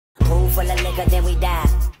full of liquor, then we die.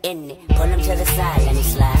 In it, pull him to the side, let me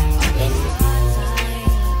slide. In it.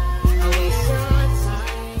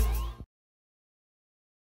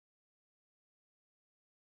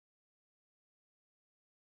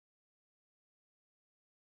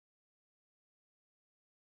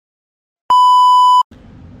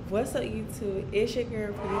 What's up, YouTube? It's your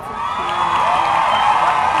girl, Pretty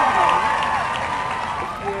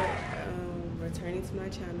If you're returning to my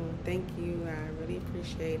channel, thank you. I really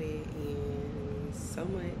appreciate it, and it means so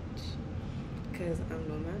much because I'm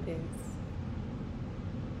doing my best.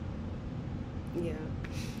 Yeah.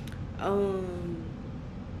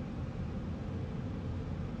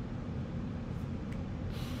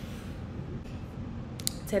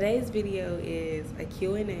 Today's video is a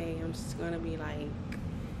Q&A. I'm just gonna be like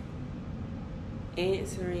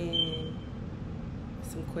answering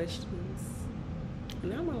some questions,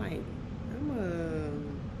 and I'm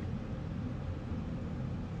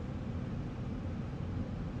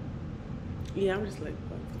just like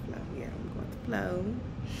going with the flow. Yeah, I'm going with the flow.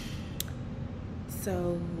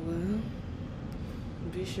 So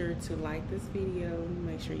be sure to like this video,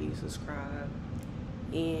 make sure you subscribe,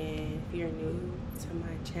 and if you're new to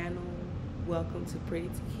my channel, welcome to Pretty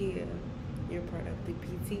Tequila. You're part of the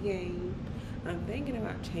PT game. I'm thinking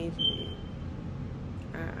about changing it.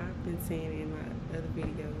 I've been saying it in my other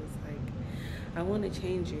videos, like, I want to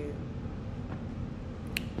change it.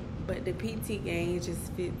 But the PT game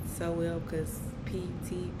just fits so well because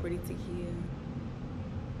PT, Pretty Tequila.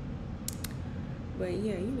 But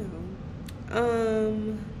yeah, you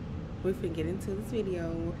know. We finna get into this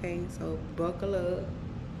video, okay? So buckle up.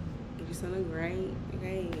 Get you something great,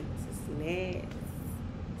 okay? Some snacks,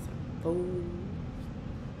 some food.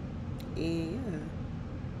 And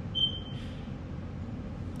yeah,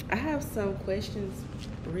 I have some questions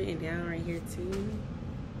written down right here too.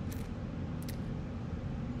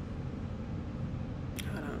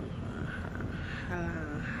 Hold on.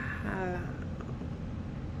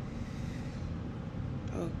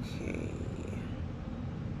 Okay.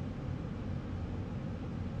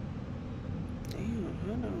 Damn,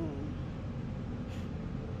 hold on.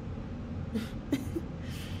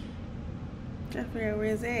 I figure out where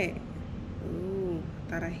it's at. Ooh,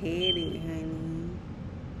 thought I had it, honey.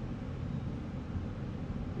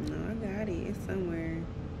 No, I got it. It's somewhere.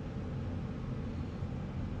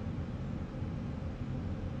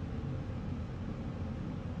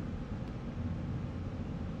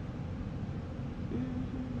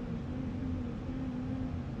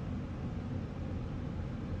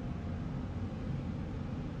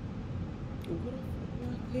 What are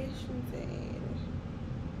my questions at?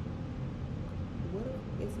 What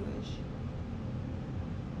is my shit?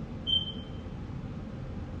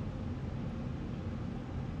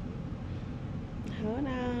 Hold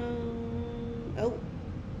on. Oh.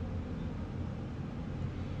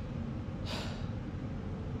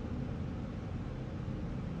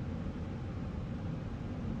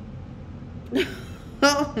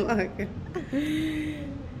 Oh my God.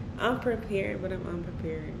 I'm prepared, but I'm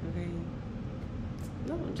unprepared, okay?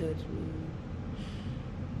 Don't judge me.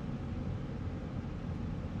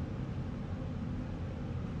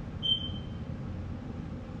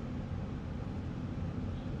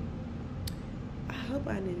 I hope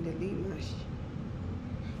I didn't delete my shit.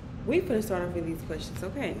 We finna start off with these questions,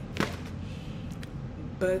 okay?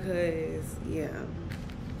 Because, yeah.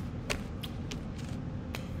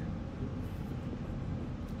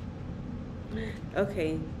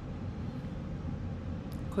 Okay.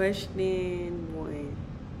 Question 1.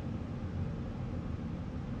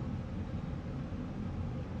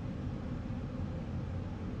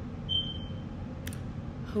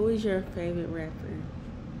 Who is your favorite rapper?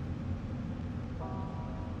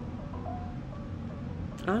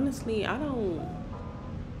 Honestly, I don't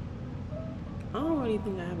really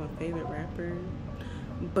think I have a favorite rapper,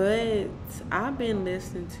 but I've been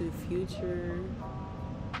listening to Future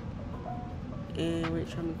and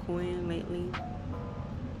Rich Homie lately.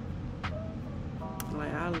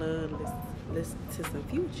 Like, I love listen to some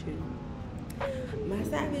Future. My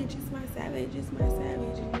savage is my savage is my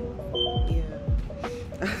savage. Yeah.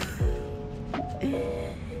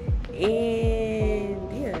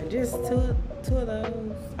 And yeah, just two of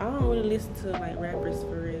those. I don't really listen to like rappers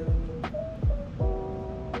for real.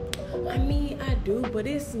 I mean, I do, but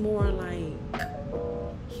it's more like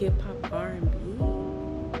hip hop, R&B.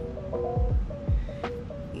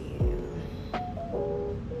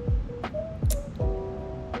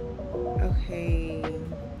 Okay.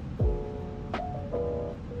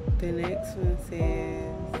 The next one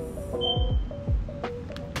says,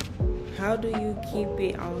 how do you keep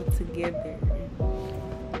it all together?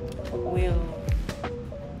 Well,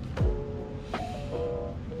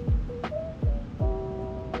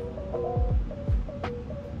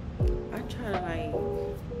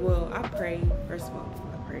 first of all,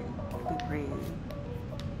 before I pray, I be praying.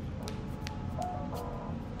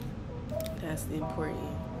 That's important.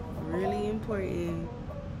 Really important.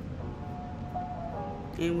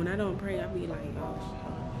 And when I don't pray, I be like, oh,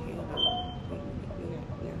 hell no.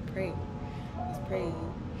 We gotta pray. Let's pray.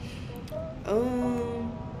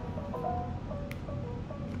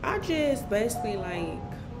 I just basically like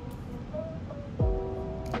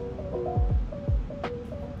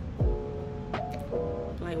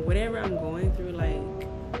whatever I'm going through, like,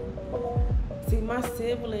 see, my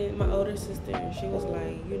sibling, my older sister, she was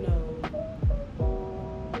like, you know,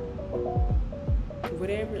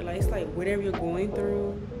 whatever, like, it's like whatever you're going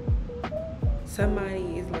through,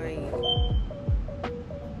 somebody is like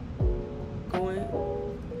going,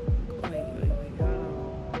 wait,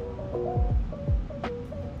 hold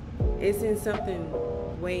on. It's in something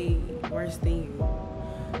way worse than you.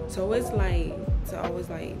 So it's like to always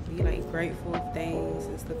like be like grateful of things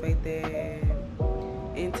and stuff like that,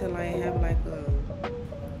 and to like have like a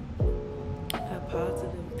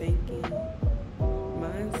positive thinking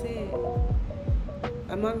mindset.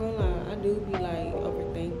 I'm not gonna lie, I do be like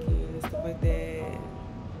overthinking and stuff like that.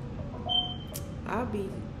 I'll be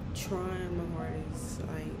trying my hardest,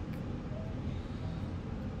 like,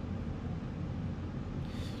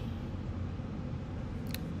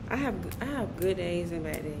 I have good days and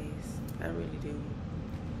bad days. I really do.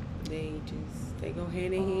 They go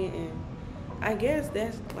hand in hand, and I guess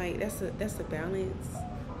that's a balance.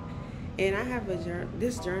 And I have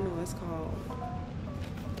this journal is called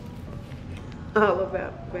All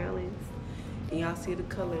About Balance. And y'all see the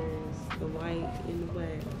colors, the white and the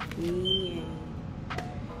black, yin and yang.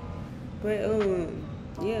 But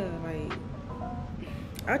yeah, like,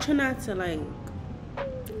 I try not to like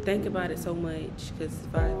think about it so much, because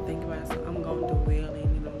if I think about it, I'm gonna do well,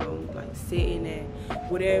 and you know, I'm gonna like sit in that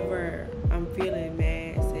whatever I'm feeling,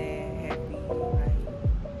 mad, sad, happy, like,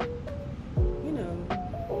 you know.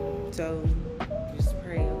 So just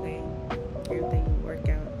pray, okay, everything will work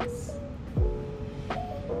out.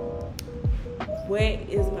 What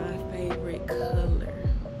is my favorite color?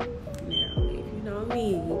 Now, if you know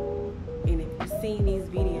me, and if you've seen these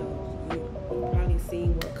videos, you've probably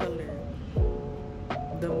seen what color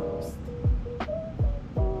the most.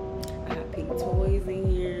 I have pink toys in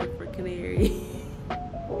here for Canary.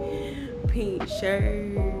 Pink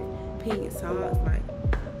shirt, pink socks, like,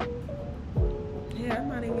 yeah, I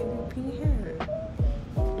might even do pink hair.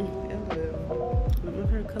 My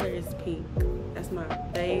favorite color is pink. That's my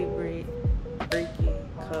favorite freaking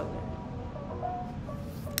color.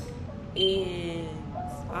 And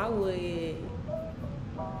I would,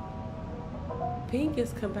 pink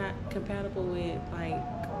is compatible with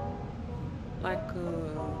like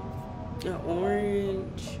an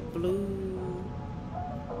orange, blue,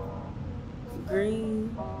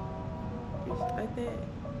 green, like that.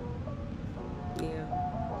 Yeah,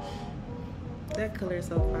 that color is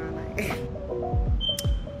so fine. Like,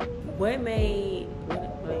 what made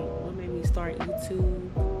me start YouTube?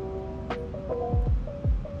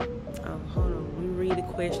 Oh, hold on, let me read the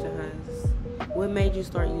question, Hans. What made you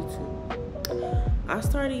start YouTube? I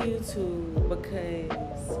started YouTube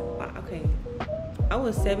because, okay, I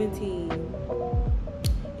was 17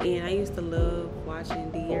 and I used to love watching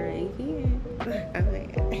De'Ara and Ken. Oh my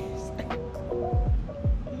gosh.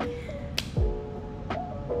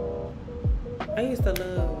 I used to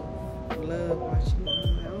love watching them.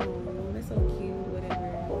 I'm like, oh, that's so cute,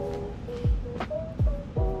 whatever.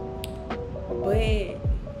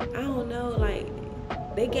 But I don't know, like,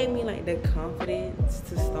 they gave me like the confidence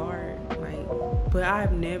to start, like, but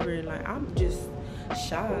I've never, like, I'm just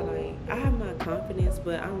shy. Like, I have my confidence,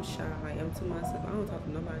 but I'm shy. Like, I'm to myself. I don't talk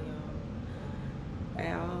to nobody, y'all,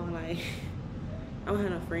 at all. Like, I don't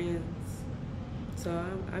have no friends, so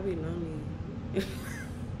I be lonely.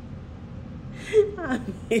 I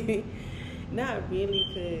mean, not really,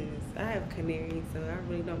 because I have Canary, so I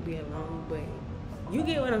really don't be alone, but you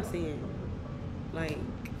get what I'm saying. Like,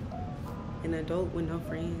 an adult with no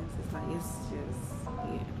friends, it's like, it's just,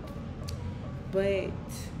 yeah. But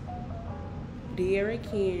De'Ara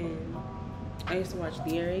Ken, I used to watch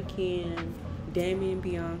De'Ara Ken, Damien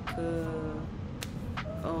Bianca.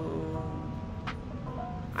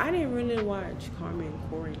 I didn't really watch Carmen and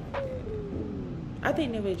Corey like that. I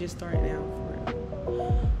think they were just starting out for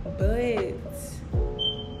real. But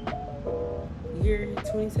year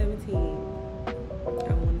 2017,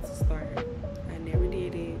 I wanted to start. I never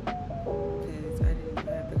did it because I didn't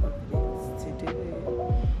have the confidence to do it,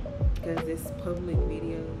 because it's public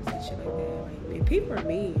videos and shit like that. Like, and people are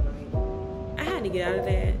mean. Like, I had to get out of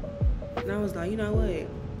that, and I was like, you know what?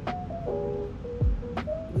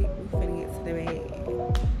 We finna get to the bag.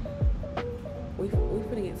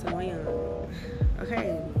 finna get some young.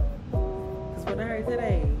 Okay. That's what I heard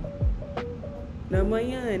today. No more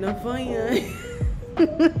young, no fun young.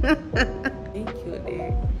 Thank you,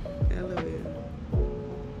 there. LOL.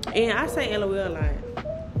 And I say LOL a lot.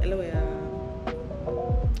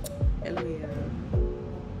 LOL. LOL.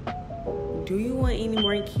 Do you want any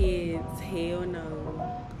more kids? Hell no.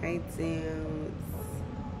 I don't.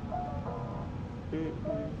 No.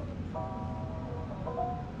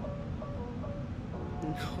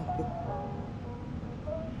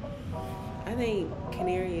 I think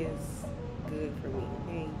Canary is good for me.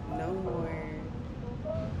 Okay, no more.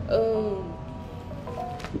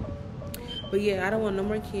 But yeah, I don't want no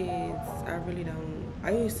more kids. I really don't.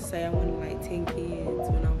 I used to say I wanted like 10 kids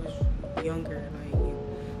when I was younger. Like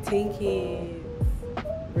 10 kids,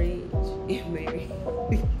 rich, and married.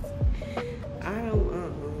 I don't.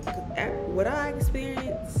 What I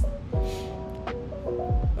experienced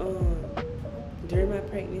during my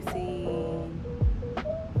pregnancy,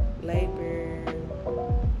 labor,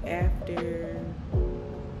 after,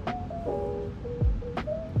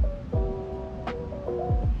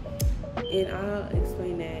 and I'll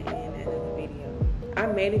explain that in another video. I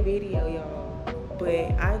made a video, y'all,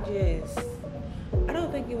 but I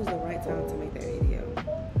don't think it was the right time to make that video.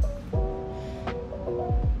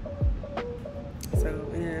 So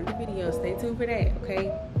in another video, stay tuned for that,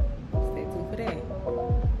 okay? Stay tuned for that.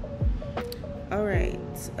 All right,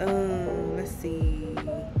 let's see.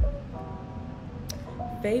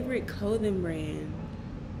 Favorite clothing brand?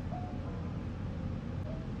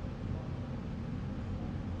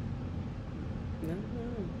 No,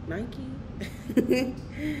 Nike.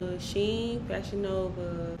 Shein, Fashion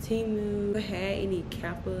Nova, Temu. I had any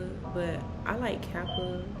Kappa, but I like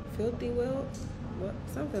Kappa. Filthy Welts, what?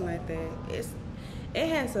 Something like that. It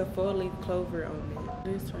has a 4-leaf clover on it.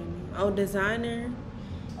 This right now. Oh, designer.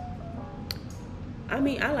 I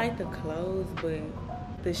mean, I like the clothes, but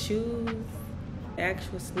the shoes, the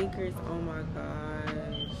actual sneakers, oh my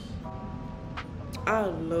gosh. I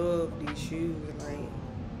love these shoes. Like,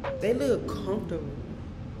 they look comfortable.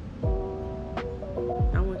 I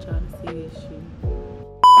want y'all to see this shoe.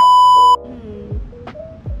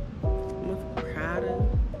 I'm proud of.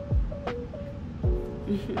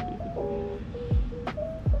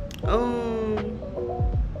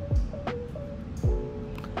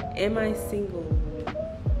 Am I single?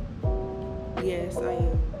 Yes, I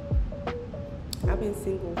am. I've been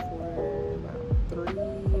single for about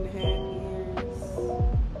 3.5 years.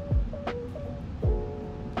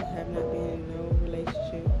 I have not been in no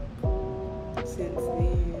relationship since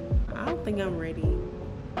then. I don't think I'm ready,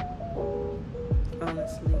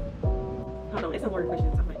 honestly. Hold on, it's some more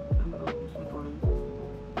questions. I'm going.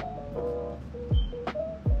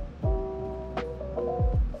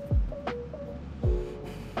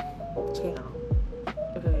 Channel.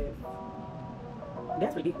 Because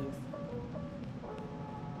that's ridiculous.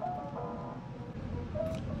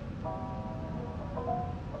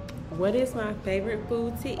 What is my favorite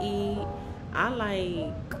food to eat? I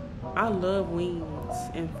love wings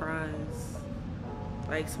and fries.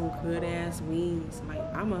 Like some good ass wings. Like,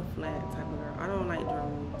 I'm a flat type of girl. I don't like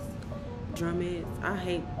drums. Drumettes,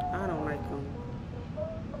 I don't like them.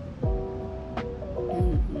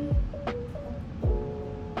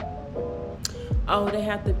 Oh, they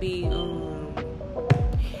have to be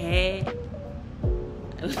had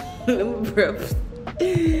lemon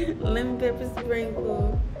pepper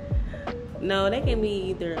sprinkle. No, they can be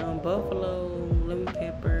either buffalo, lemon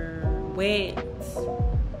pepper, wet,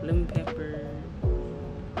 lemon pepper,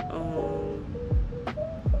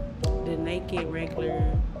 the naked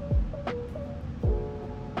regular,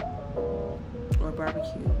 or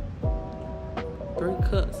barbecue. 3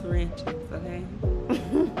 cups of ranches, okay?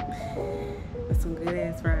 With some good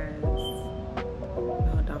ass fries.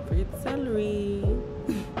 No, don't forget the celery.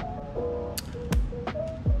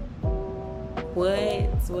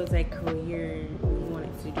 What was a career you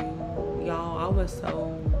wanted to do? Y'all, I was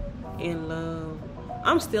so in love.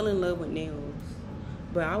 I'm still in love with nails.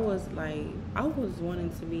 But I was wanting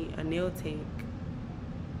to be a nail tech.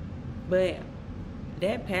 But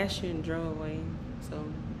that passion drove away. So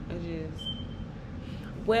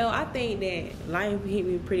well, I think that life hit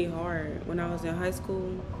me pretty hard when I was in high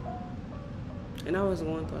school. And I was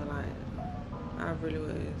going through a lot. I really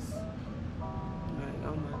was. Like,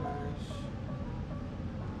 oh my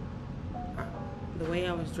gosh. The way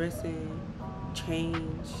I was dressing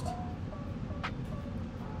changed.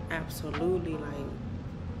 Absolutely, like.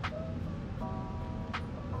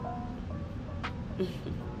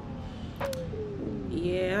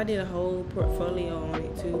 Yeah, I did a whole portfolio on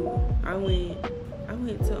it too. I went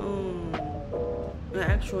to an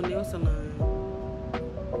actual nail salon.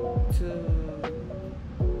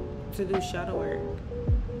 to do shadow work.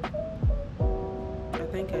 I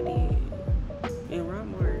think I did in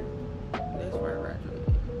Rockmart. That's where I graduated.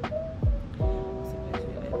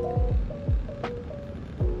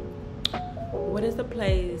 What is the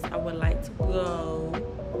place I would like to go?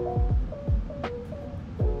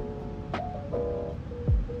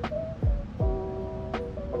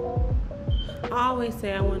 I always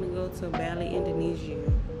say I want to go to Bali, Indonesia.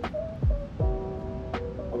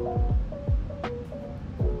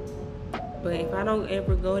 But if I don't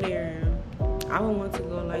ever go there, I would want to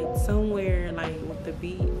go like somewhere like with the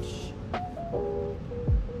beach.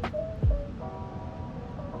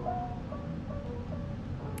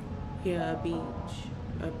 Yeah, a beach.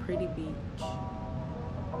 A pretty beach.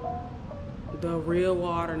 The real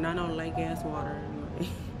water, not on lake ass water.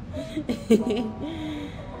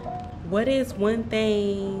 What is one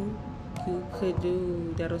thing you could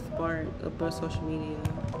do that'll spark up on social media?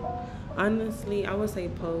 Honestly, I would say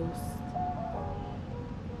post.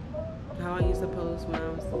 How I used to post when I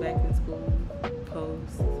was back in school.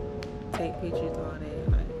 Post. Take pictures, all that.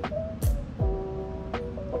 Like,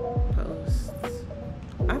 post.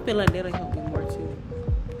 I feel like that'll help me more too.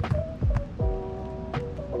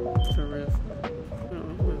 For real.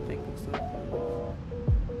 I'm gonna think of something.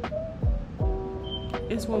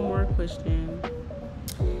 It's one more question.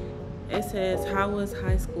 It says, how was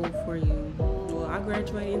high school for you? Well, I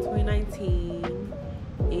graduated in 2019,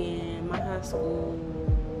 and my high school,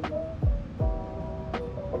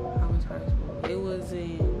 how was high school?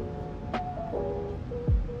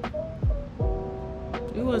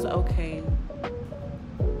 It was okay,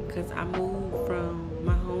 because I moved from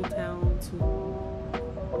my hometown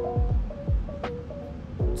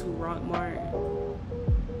to Rockmart.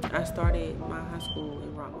 I started my high school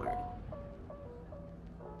in Rockmart.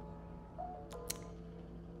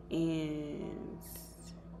 And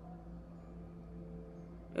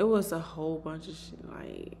it was a whole bunch of shit,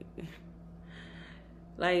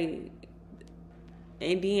 like,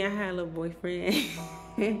 and then I had a little boyfriend.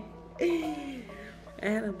 I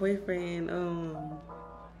had a boyfriend,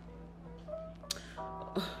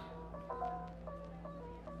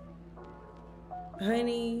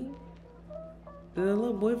 honey, the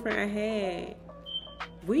little boyfriend I had,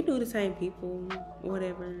 we knew the same people,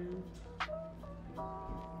 whatever.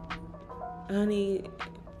 Honey,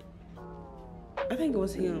 I think it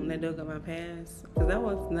was him that dug up my past. Because I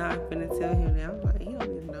was not finna tell him that. I was like, he don't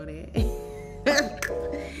even know that.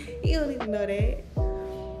 He don't even know that.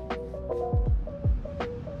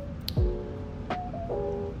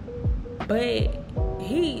 But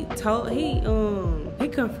he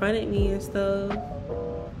confronted me and stuff.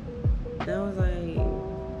 And I was like,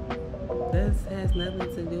 that has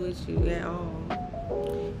nothing to do with you at all.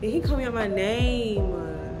 And he called me out my name.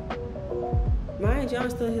 Mind you, I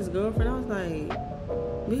was still his girlfriend. I was like,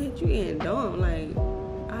 bitch, you getting dumb. Like,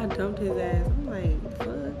 I dumped his ass. I'm like,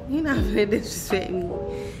 fuck, you not finna disrespect me.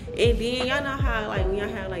 And then y'all know how, like, when y'all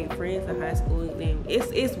have like friends in high school, then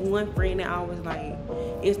it's one friend that always like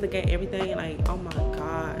instigate everything. Like, oh my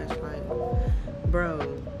gosh, like, bro.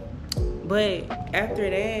 But after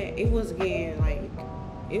that, it was getting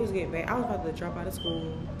bad. I was about to drop out of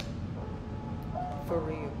school. For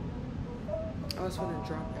real. I was finna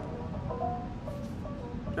drop out.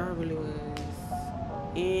 I really was.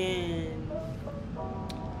 And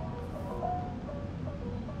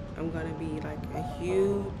I'm gonna be like a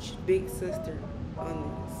huge big sister on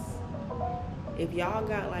this. If y'all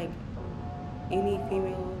got like any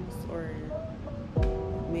females or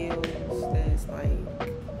males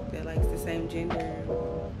that likes the same gender,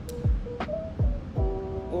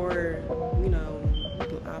 or, you know,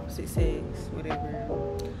 the opposite sex, whatever,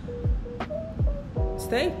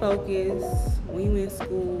 stay focused when you in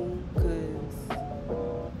school, because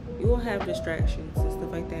you will have distractions and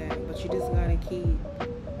stuff like that, but you just gotta keep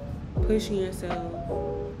pushing yourself.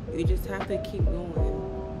 You just have to keep going.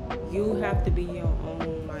 You have to be your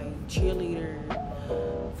own, like, cheerleader,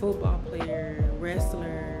 football player,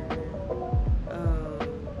 wrestler,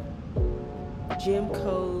 gym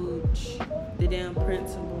coach, the damn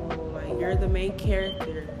principal. Like, you're the main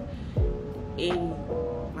character in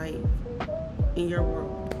your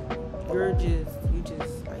world. You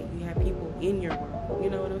just like, you have people in your world. You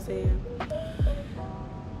know what I'm saying?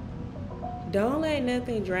 Don't let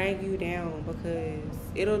nothing drag you down, because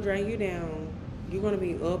it'll drag you down. You're gonna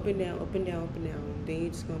be up and down, up and down, up and down. Then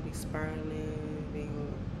you're just gonna be spiraling.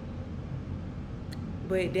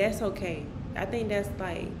 But that's okay. I think that's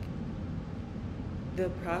like the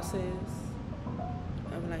process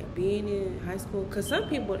of like being in high school. Cause some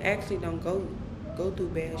people actually don't go through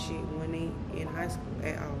bad shit when they in high school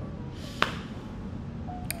at all.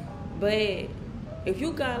 But if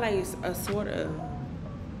you got like a sort of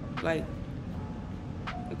like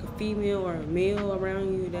a female or a male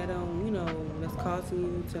around you that that's causing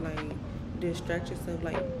you to like distract yourself,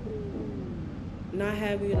 like not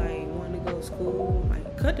have you like want to go to school,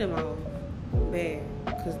 like cut them off bad,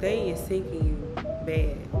 because they is sinking you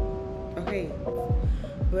bad. Okay,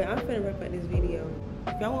 but I'm finna wrap up this video.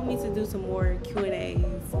 If y'all want me to do some more Q&As,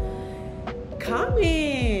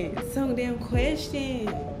 comment some damn questions,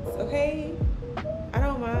 okay? I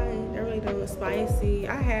don't mind. I really don't. Spicy.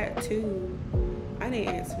 I had two. I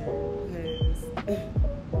didn't answer because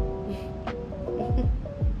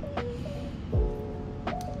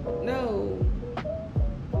no.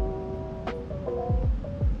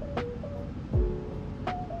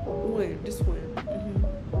 Just one.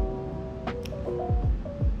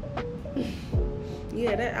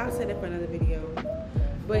 Yeah, that I'll say that for another video.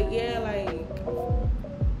 But yeah, like,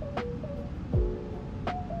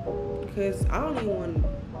 cause I don't even want.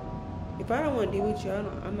 If I don't want to deal with you,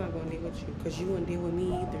 I'm not gonna deal with you, cause you wouldn't deal with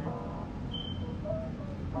me either.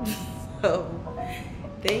 So,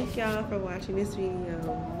 thank y'all for watching this video.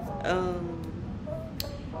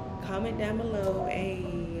 Comment down below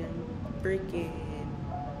a freaking.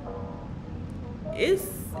 It's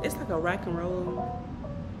like a rock and roll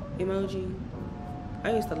emoji.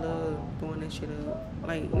 I used to love throwing that shit up.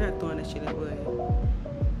 Like, not throwing that shit up, but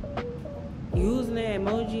using that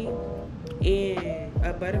emoji and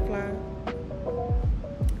a butterfly.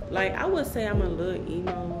 Like, I would say I'm a little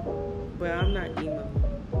emo, but I'm not emo.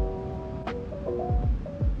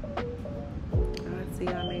 I'll see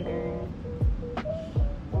y'all later.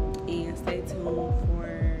 And stay tuned for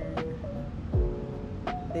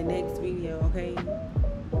the next video, okay?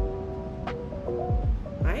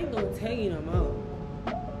 I ain't gonna tell you no more.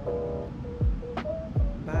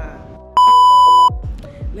 Bye.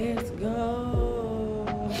 Let's go.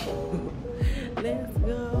 Let's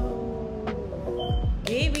go.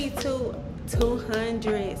 Give me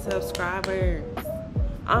 200 subscribers.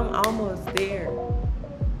 I'm almost there.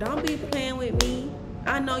 Don't be playing with me.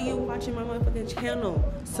 I know you watching my motherfucking channel.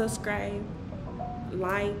 Subscribe,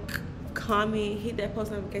 like, comment, hit that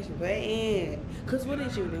post notification button. Cause what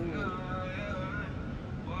is you doing?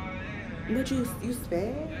 But you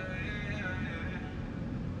spad?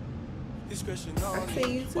 I say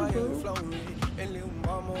you too, boo.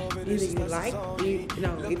 Either you like,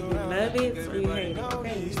 either you love it or you hate it.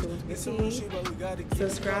 Okay, you still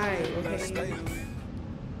subscribe, okay?